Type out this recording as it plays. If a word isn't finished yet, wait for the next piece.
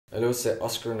Hello, c'est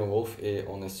Oscar No Wolf et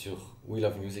on est sur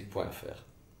welovemusic.fr.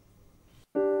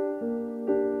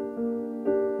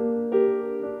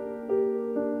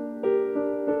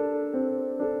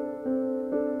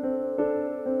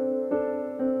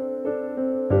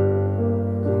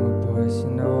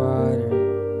 In the water,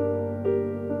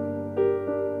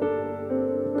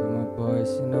 look at my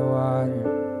boys in the water,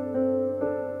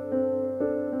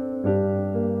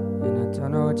 and I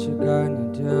don't know what you're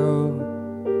gonna do,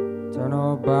 don't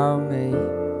know about me.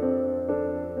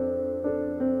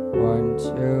 1,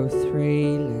 2,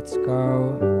 3, let's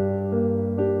go.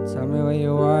 Tell me where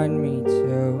you want me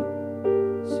to,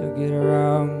 so get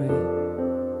around me.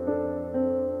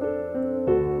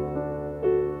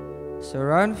 So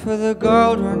run for the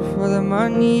gold, run for the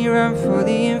money, run for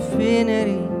the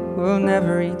infinity. We'll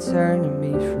never return to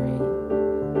be free.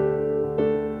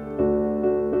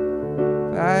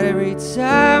 But every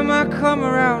time I come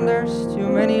around, there's too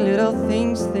many little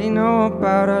things they know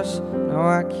about us. No,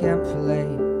 I can't play.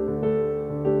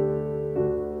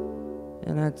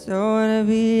 And I don't wanna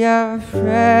be your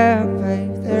friend,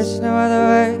 babe. There's no other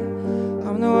way.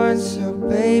 I'm the one, so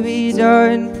baby,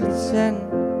 don't pretend.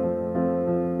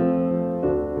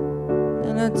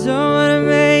 I don't wanna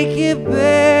make it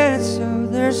bad, so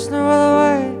there's no other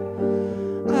way.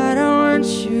 I don't want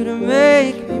you to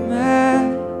make me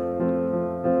mad.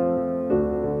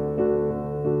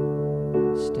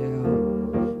 Still,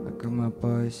 I got my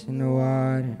boys in the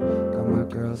water, got my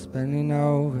girls bending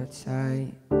over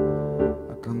tight.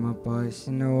 I got my boys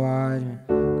in the water,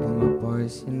 got my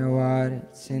boys in the water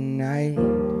tonight.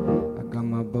 I got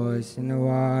my boys in the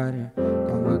water,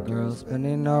 got my girls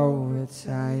bending over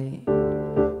tight.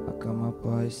 Got my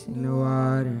boys in the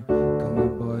water, got my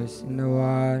boys in the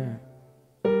water.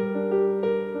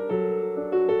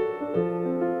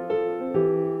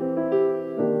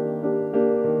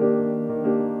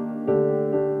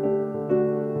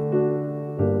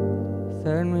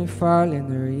 Then we fall in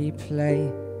the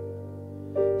replay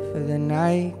for the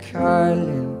night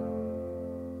calling,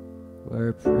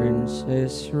 where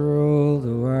princes rule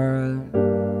the world.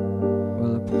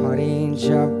 Well, the party ain't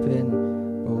jumping,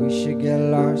 but we should get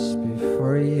lost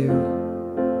before you.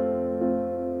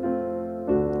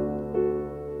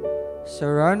 So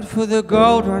run for the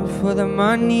gold, run for the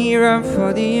money, run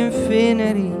for the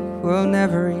infinity. We'll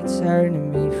never return to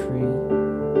be free.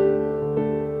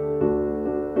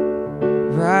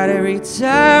 But every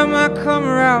time I come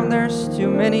around, there's too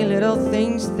many little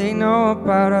things they know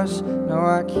about us. No,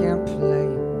 I can't play.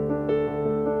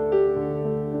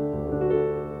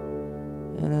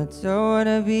 And I don't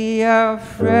wanna be your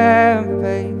friend,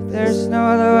 babe. There's no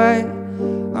other way.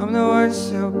 I'm the one,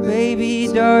 so baby,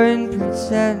 don't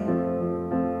pretend.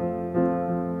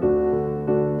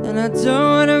 And I don't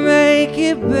wanna make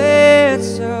it bad,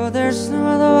 so there's no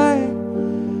other way.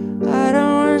 I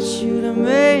don't want you to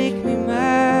make me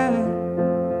mad.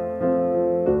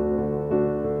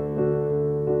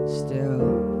 Still,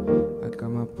 I got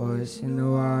my boys in the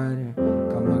water,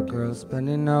 got my girls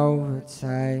bending over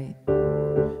tight.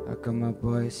 I got my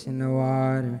boys in the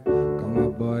water, got my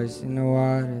boys in the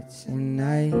water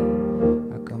tonight.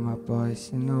 I got my boys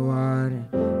in the water,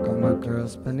 got my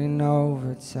girls bending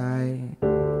over tight.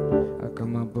 I got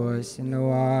my boys in the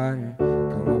water,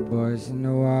 got my boys in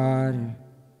the water.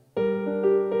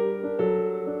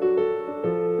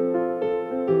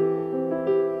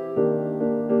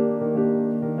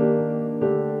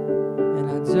 And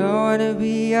I don't wanna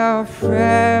be your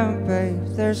friend,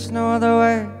 babe. There's no other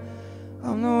way.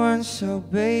 I'm the one, so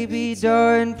baby,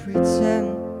 don't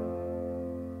pretend.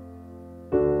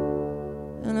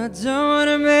 And I don't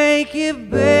wanna make it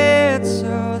bad,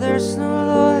 so there's no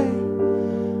other way.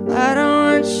 I don't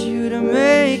want you to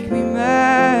make me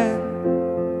mad.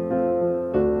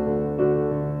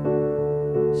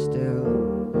 Still,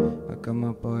 I got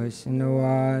my boys in the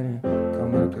water, got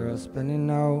my girls bending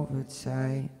over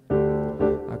tight.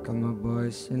 I got my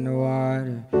boys in the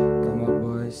water, got my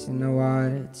boys in the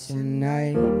water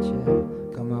tonight, yeah.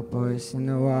 Got my boys in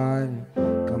the water,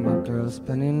 got my girls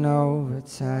bending over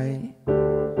tight.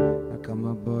 I got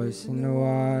my boys in the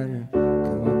water,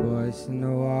 got my boys in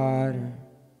the water.